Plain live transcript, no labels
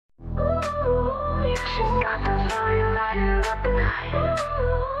light up the night.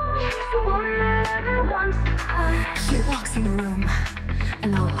 She's the one that everyone's behind. She walks in the room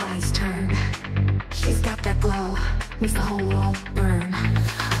and all eyes turn. She's got that glow, makes the whole world burn.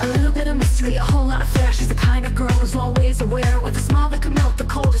 A little bit of mystery, a whole lot of flair. She's the kind of girl who's always aware, with a smile that can melt the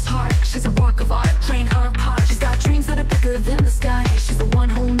coldest heart. She's a work of art, playing her part. She's got dreams that are bigger than the sky. She's the one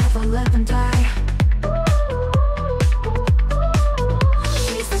who'll never let them die.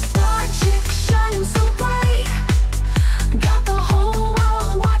 She's the star chick, shining so bright. Got the whole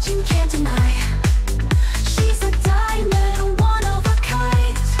world watching, can't deny. She's a diamond, one of a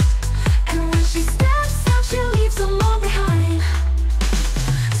kind. And when she steps out, she leaves them all behind.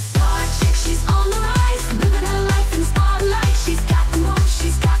 Star chick, she's on the rise, living her life in the spotlight. She's got the moves,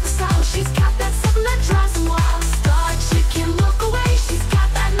 she's got the style, she's got that something that drives them wild. Star chick can't look away, she's got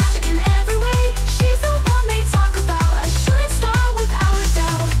that magic in every way. She's the one they talk about, a shooting star without a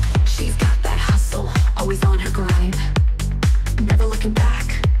doubt. She's got that hustle, always on her grind, never looking back,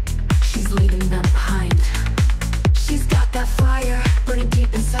 she's leaving them behind. She's got that fire burning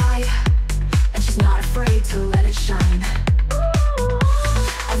deep inside, and she's not afraid to let it shine.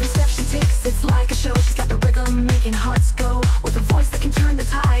 Every step she takes, it's like a show. She's got the rhythm making hearts go, with a voice that can turn the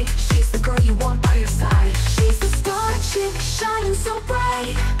tide. She's the girl you want by your side. She's the star chick, shining so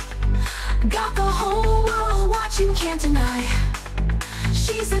bright. Got the whole world watching, can't deny.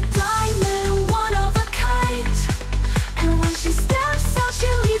 She's a diamond, one of a kind. And when she steps out, she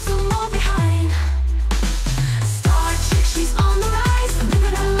leaves them all behind. Star chick, she's on the rise,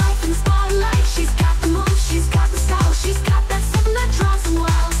 living her life in the spotlight. She's got the moves, she's got the style, she's got that something that drives them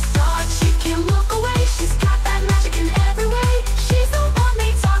wild. Star chick can't look away, she's got that magic in every way. She's the one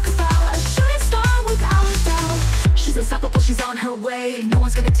they talk about, a shooting star without a doubt. She's unstoppable, she's on her way, no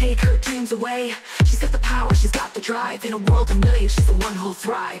one's gonna take her dreams away. She's got the power, she's got the drive, in a world of millions, she's the one who'll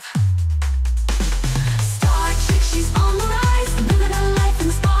thrive. Star chick, she's on the rise.